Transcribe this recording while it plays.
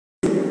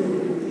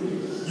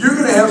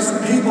have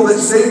some people that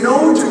say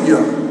no to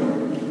you.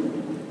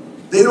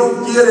 They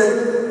don't get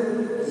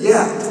it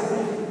yet.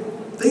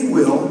 They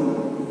will.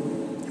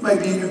 You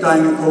might be in your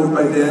diamond coat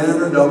by then,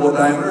 or double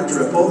diamond, or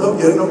triple. They'll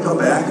get it, they'll come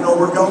back, and it'll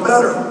work out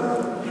better.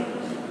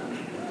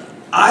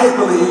 I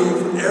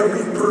believe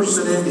every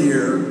person in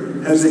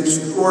here has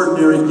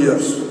extraordinary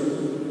gifts.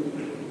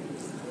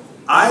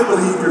 I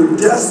believe you're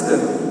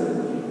destined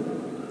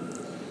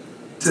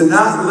to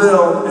not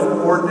live an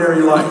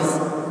ordinary life.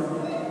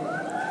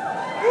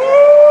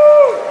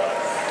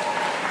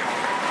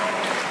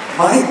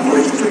 My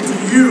question to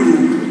you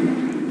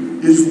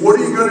is, what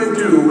are you going to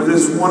do with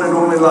this one and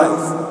only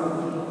life?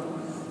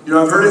 You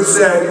know, I've heard it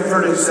said, you've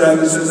heard it said,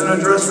 this isn't a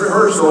dress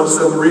rehearsal, it's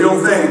a real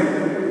thing.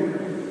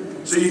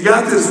 So you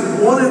got this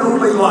one and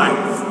only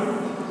life.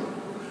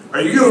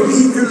 Are you going to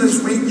leave here this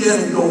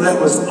weekend and go, that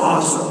was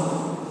awesome,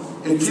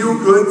 and feel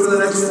good for the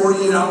next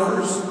 48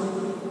 hours?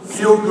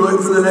 Feel good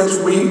for the next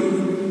week?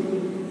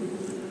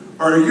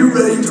 Or are you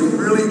ready to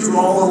really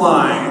draw the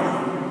line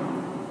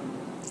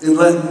and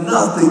let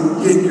nothing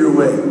get in your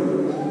way?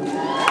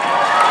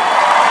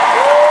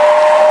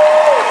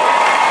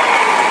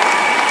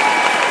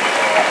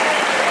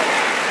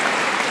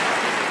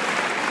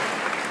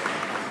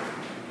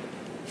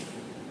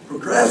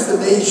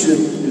 Procrastination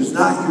is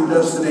not your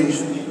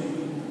destination.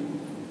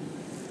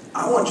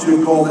 I want you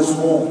to call this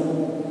home.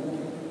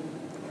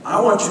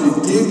 I want you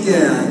to dig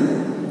in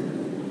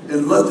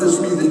and let this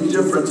be the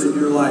difference in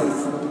your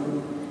life.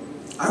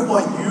 I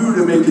want you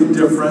to make a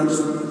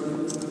difference,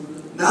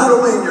 not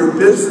only in your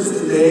business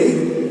today,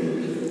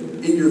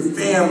 in your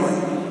family,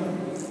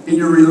 in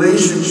your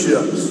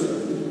relationships,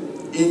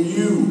 in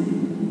you.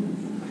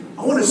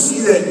 I want to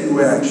see that in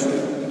you action.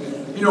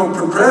 You know,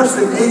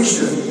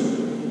 procrastination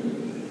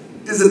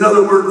is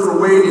another word for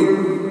waiting.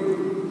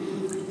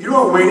 You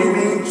know what waiting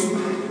means?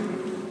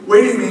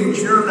 Waiting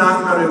means you're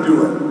not going to do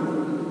it.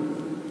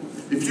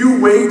 If you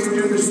wait to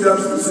do the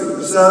steps to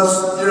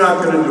success, you're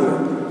not going to do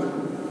it.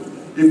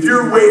 If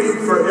you're waiting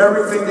for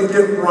everything to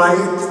get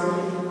right,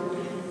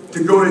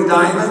 to go to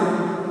diamond,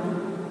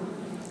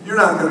 you're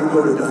not going to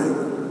go to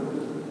diamond.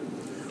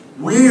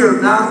 We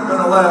are not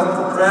going to let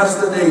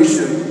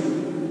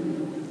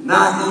procrastination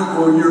not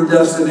equal your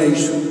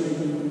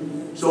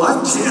destination. So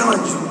I'm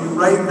challenging you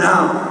right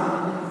now,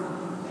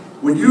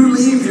 when you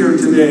leave here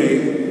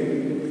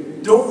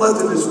today, don't let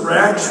the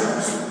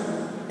distractions,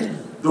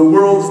 the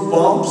world's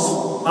bumps,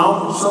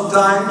 mountains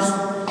sometimes,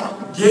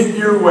 get in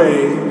your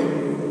way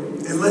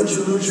and let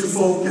you lose your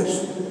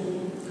focus.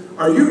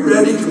 Are you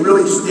ready to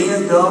really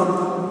stand up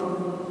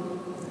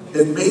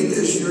and make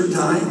this your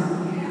time?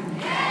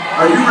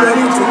 Are you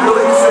ready to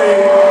really say,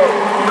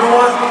 you know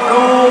what,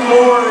 no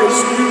more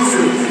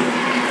excuses.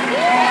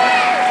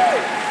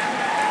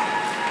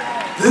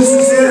 This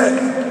is it.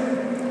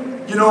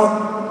 You know,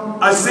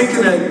 I was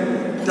thinking at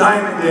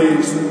Diamond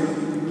Days,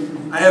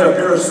 I had a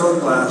pair of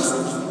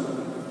sunglasses,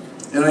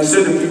 and I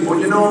said to people,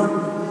 you know,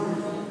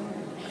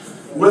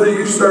 whether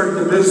you started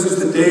the business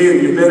today or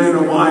you've been in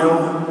a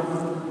while,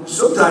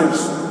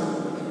 sometimes,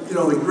 you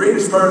know, the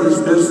greatest part of this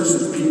business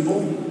is people,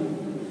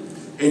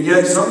 and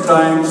yet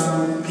sometimes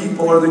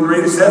people are the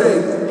greatest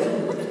headache.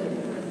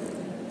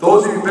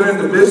 Those of you who've been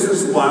in the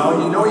business a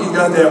while, you know you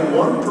got that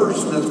one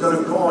person that's going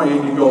to call you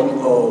and you go,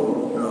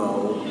 oh no.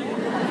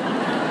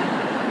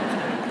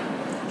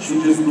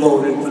 She just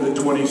bloated for the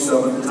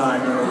 27th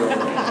time in a row.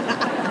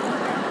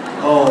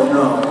 Oh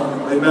no.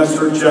 They messed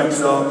her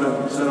checks up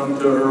and sent them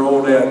to her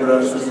old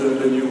address instead of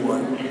the new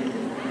one.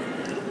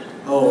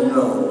 Oh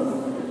no.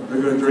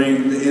 They're going to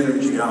drain the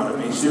energy out of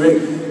me. See,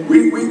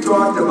 we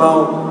talked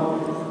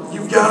about,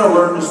 you've got to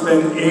learn to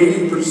spend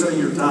 80% of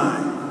your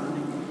time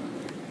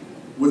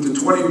with the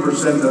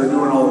 20% that are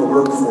doing all the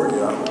work for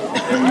you, and with you,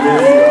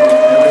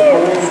 and the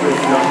goals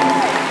with you.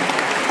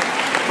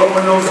 But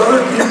when those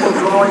other people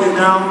draw you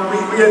down, we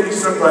had these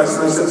sunglasses,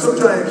 and I said,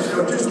 sometimes, you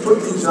know, just put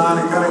these on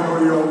and kind of go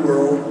to your own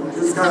world.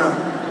 Just kind of,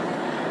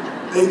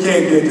 they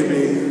can't get to me.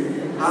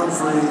 I'm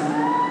free.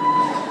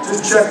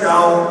 Just check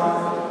out.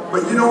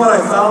 But you know what I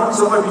found?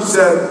 Some of you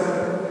said,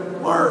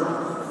 Mark,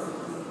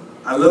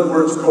 I live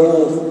where it's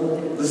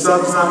cold. The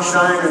sun's not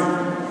shining.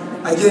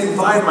 I can't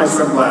find my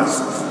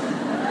sunglasses.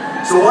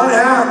 So what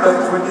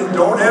happens when you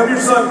don't have your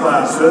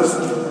sunglasses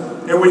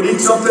and we need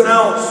something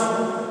else?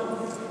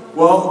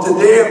 Well,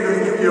 today I'm going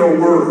to give you a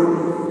word.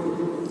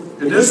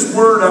 And this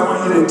word I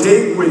want you to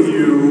take with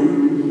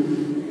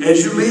you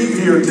as you leave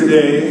here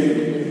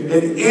today.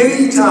 And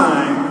any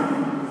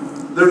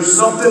time there's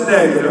something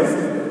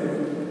negative,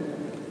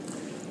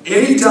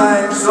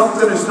 anytime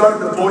something is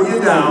starting to pull you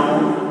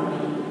down,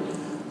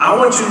 I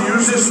want you to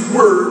use this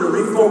word to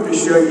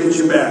refocus you and get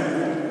you back.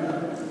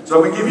 So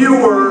I'm going to give you a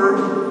word.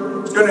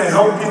 It's going to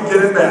help you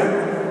get it back.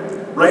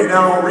 Right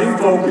now,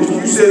 refocus.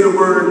 You say the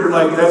word, you're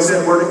like, that's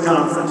that word at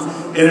conference.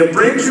 And it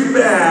brings you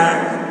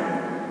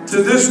back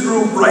to this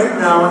group right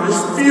now, and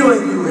this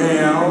feeling you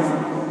have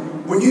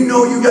when you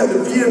know you got the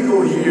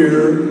vehicle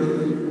here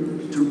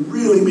to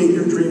really make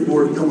your dream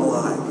board come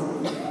alive.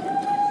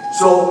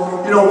 So,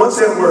 you know, what's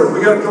that word?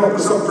 We got to come up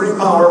with something pretty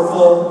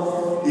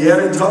powerful. You had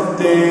a tough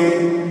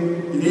day.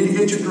 You need to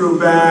get your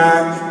groove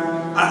back.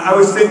 I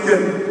was thinking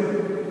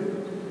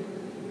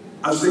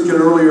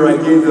earlier I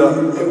gave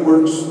the It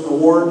Works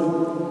Award,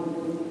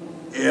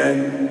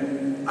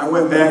 and I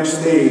went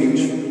backstage,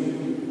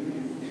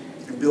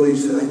 and Billy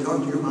said, I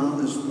talked to your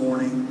mom this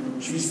morning.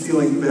 She's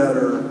feeling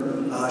better.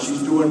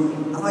 She's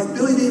doing, I'm like,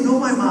 Billy didn't know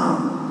my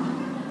mom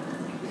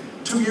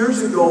 2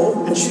 years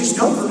ago, and she's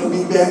comforting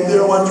me back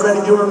there while I'm trying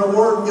to give her an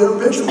award and get a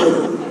picture with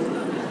her.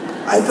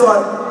 I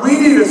thought, we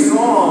need a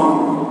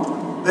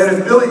song that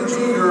if Billie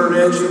Jean heard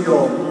it, she'd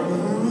go,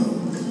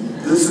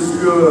 this is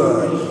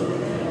good.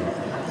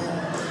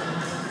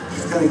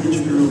 Just kind of get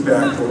your groove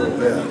back a little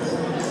bit.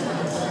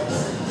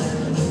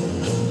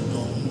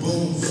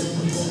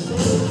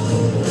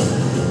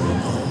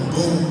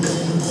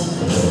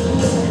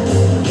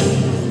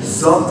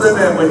 Something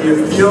that when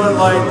you're feeling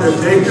like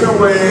they're taking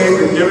away,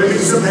 they're giving me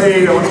some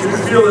hate, I want you to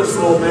feel this a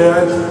little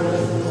bit.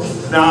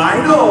 Now I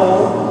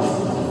know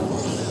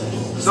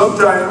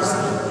sometimes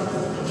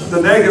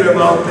the negative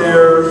out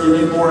there, you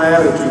need more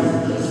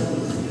attitude.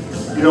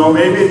 You know,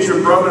 maybe it's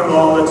your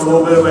brother-in-law that's a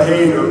little bit of a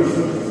hater,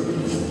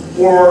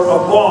 or a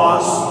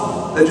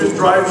boss that just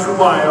drives you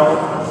wild.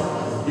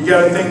 You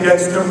got to think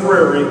that's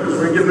temporary, because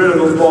we get rid of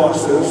those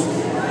bosses.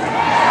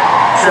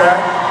 Check,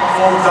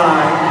 full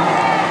time.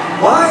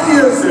 Why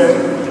is it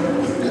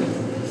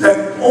that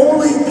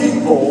only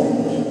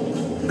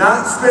people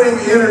not spending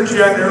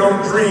energy on their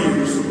own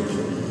dreams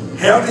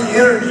have the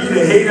energy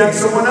to hate on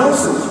someone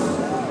else's?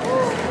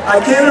 I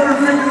can't ever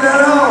figure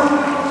that out.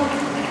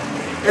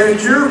 And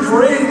it's your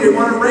parade they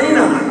want to rain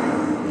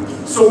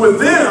on. So with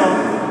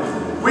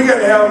them, we got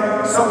to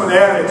have some with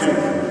attitude.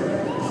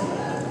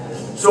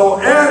 So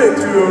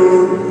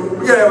attitude,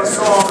 we got to have a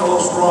song a little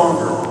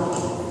stronger.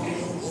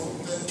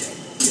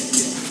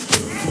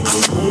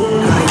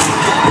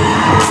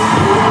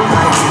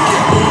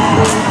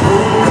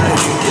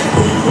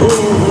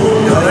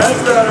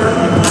 That's better.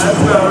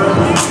 That's better.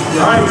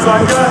 Alright, so I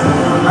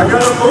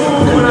got a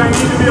boom when I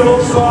need to be a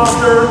little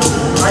softer.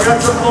 I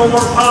got something a little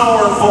more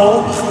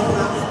powerful.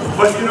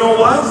 But you know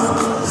what?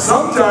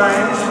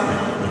 Sometimes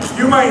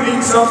you might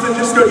need something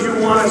just because you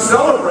want to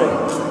celebrate.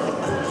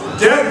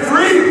 Debt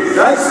free,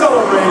 that's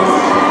celebrating.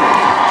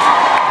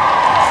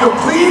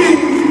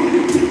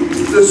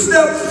 Completing the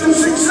steps to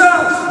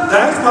success,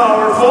 that's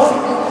powerful.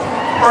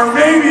 Or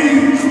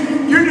maybe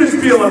you're just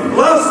feeling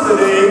blessed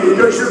today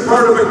because you're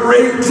part of a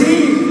great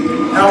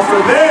team. Now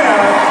for that,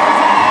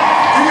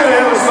 you gotta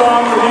have a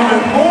song with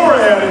even more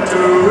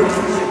attitude.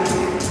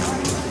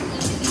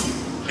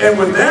 And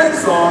with that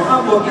song,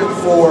 I'm looking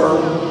for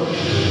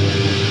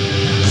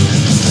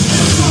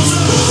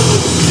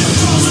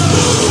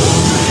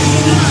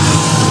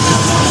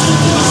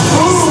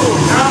ooh,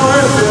 now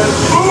that's it.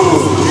 Ooh,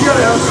 you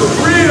gotta have some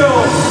real.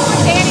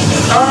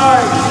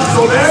 Alright,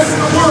 so that's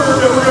the word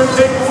that we're gonna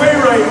take away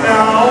right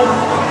now.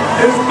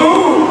 Is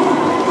boom.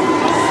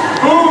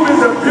 Boom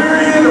is a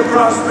period of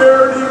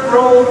prosperity,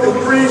 growth,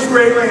 increase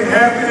greatly in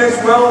happiness,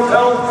 wealth,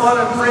 health, fun,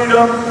 and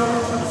freedom.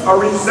 A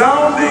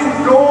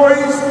resounding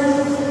noise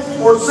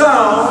or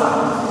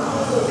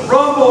sound,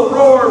 rumble,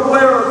 roar,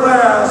 blare, or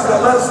blast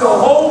that lets the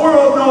whole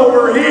world know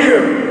we're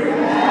here.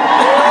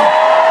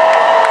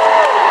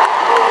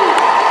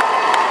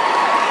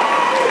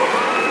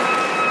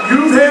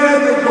 You've had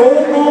the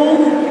gold boom,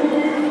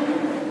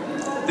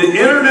 the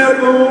internet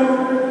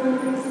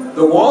boom,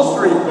 the Wall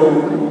Street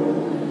boom.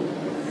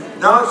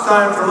 Now it's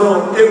time for a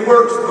little It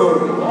Works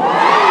boom.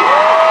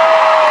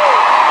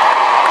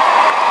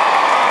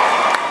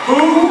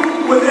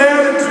 Boom with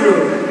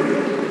attitude.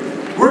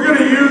 We're going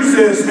to use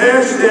this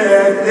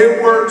hashtag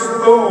It Works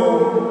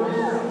boom.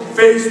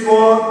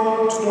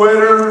 Facebook,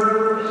 Twitter.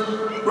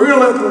 We're going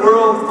to let the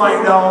world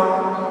find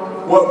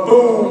out what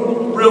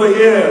boom really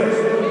is.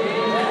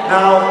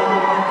 Now,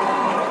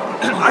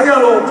 I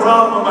got a little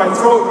problem with my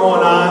throat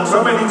going on, so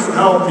I'm going to need some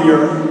help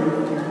here.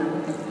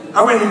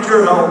 I'm going to need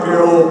your help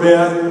here a little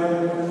bit.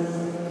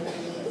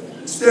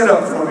 Stand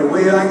up for me,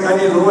 will you? I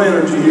need a little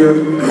energy here.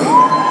 You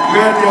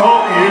have to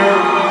help me here.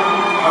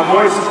 My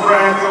voice is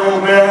cracked a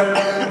little bit.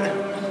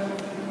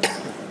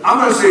 I'm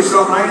going to say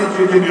something. I need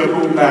you to give me a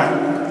boom back.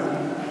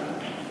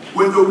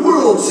 When the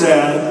world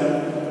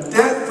said,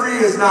 debt-free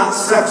is not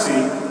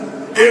sexy,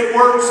 It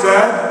Works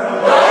said,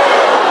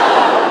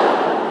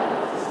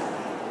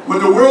 when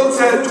the world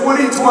said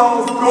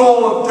 2012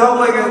 goal of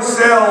doubling in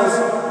sales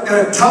in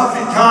a tough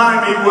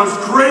economy was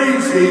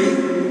crazy,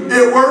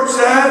 It Works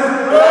said,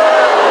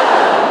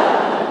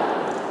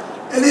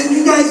 and then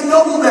you guys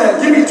doubled that.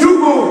 Give me two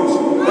booms.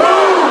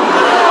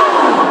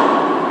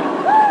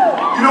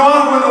 You know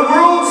what? When the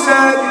world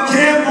said you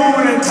can't move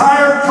an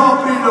entire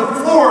company to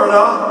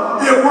Florida,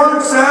 It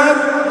Works said,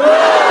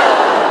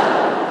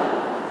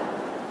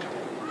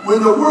 when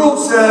the world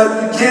said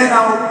you can't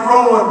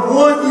outgrow in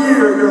 1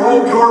 year your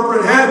whole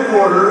corporate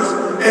headquarters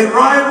and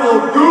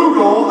rival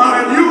Google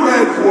on a new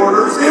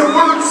headquarters, It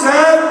Works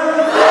said,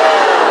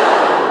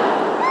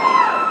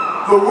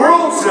 the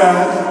world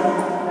said,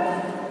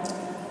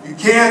 you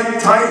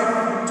can't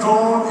tight,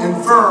 tone,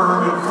 and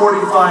firm in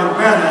 45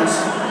 minutes.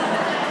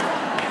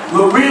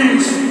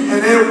 Luis,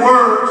 and it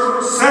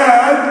works,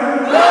 said,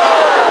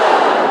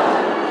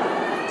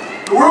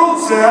 the world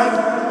said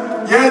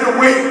you had to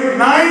wait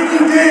 90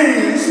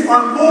 days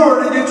or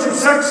more to get your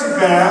sexy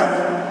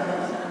back.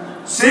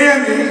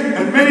 Sandy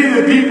and many of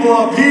the people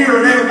up here,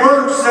 and it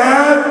works,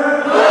 said,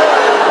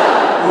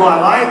 oh, I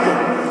like it.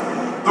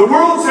 The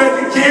world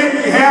said you can't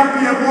be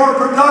happy and more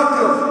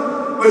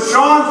productive. But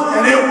Sean,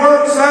 and it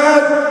works,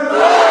 said,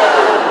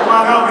 come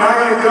on, help me, I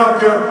gotta get up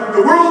here.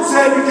 The world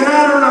said you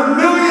cannot earn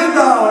 $1 million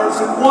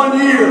in 1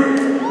 year.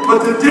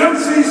 But the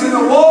Dempseys and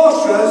the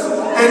Walshes,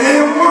 and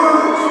it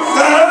works,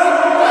 said,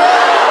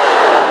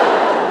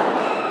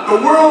 the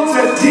world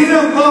said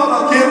Tina and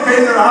Bubba can't pay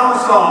their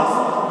house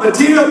off. But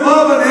Tina,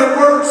 Bubba, and it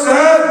works,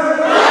 said,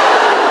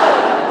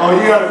 oh,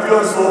 you gotta feel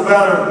this a little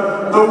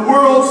better. The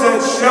world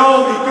said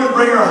Shelby couldn't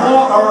bring her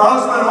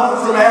husband home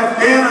from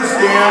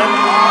Afghanistan.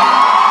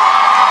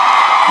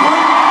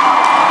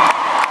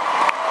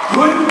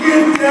 Couldn't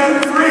get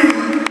debt free,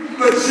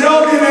 but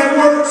Shelby at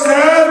work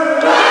said,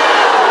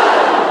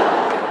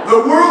 the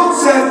world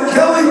said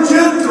Kelly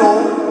Gentle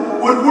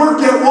would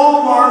work at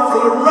Walmart for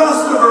the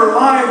rest of her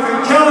life,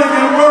 and Kelly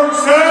at work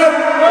said,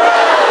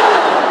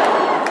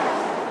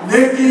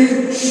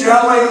 Nikki,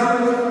 Shelly,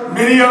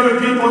 many other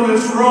people in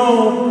this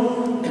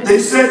room, they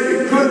said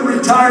you couldn't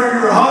retire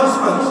your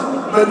husbands,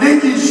 but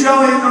Nikki,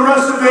 Shelly, and the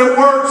rest of it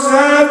work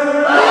said,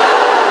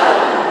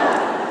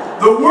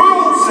 the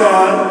world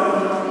said,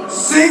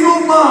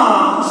 single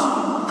moms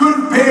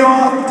couldn't pay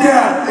off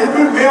debt. They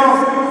couldn't pay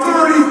off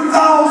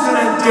 $30,000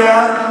 in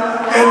debt,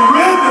 and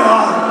Brenda,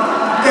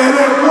 and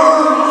it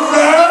worked,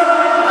 said,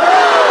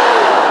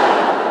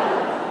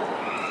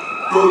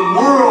 the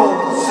world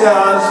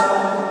says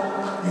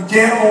you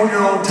can't own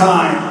your own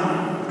time.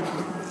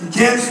 You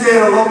can't stay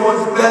at a loved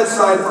one's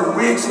bedside for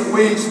weeks and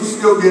weeks and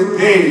still get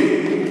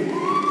paid.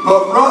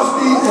 But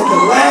Rusty and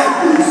the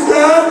Lackey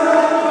said,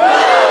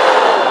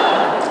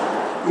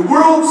 the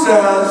world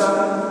says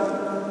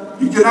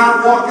you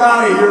cannot walk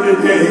out of here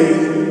today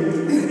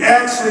and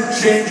actually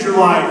change your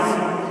life.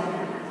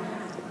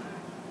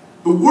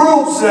 The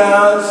world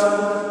says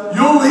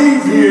you'll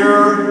leave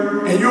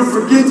here and you'll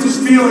forget this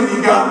feeling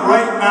you got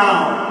right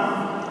now.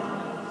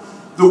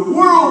 The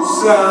world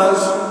says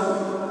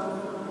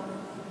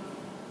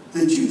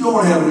that you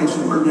don't have an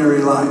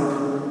extraordinary life.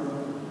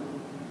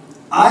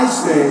 I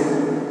say,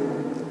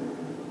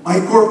 my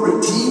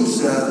corporate team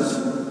says,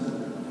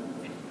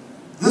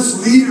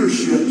 this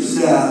leadership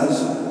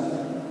says,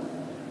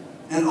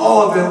 and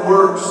all of it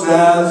works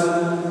says,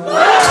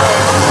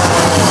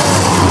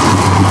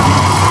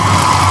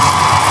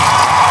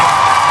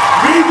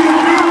 we can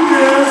do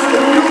this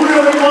if you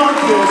really want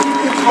this. You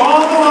can draw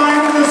the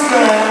line in the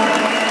sand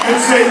and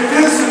say,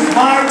 this is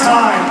my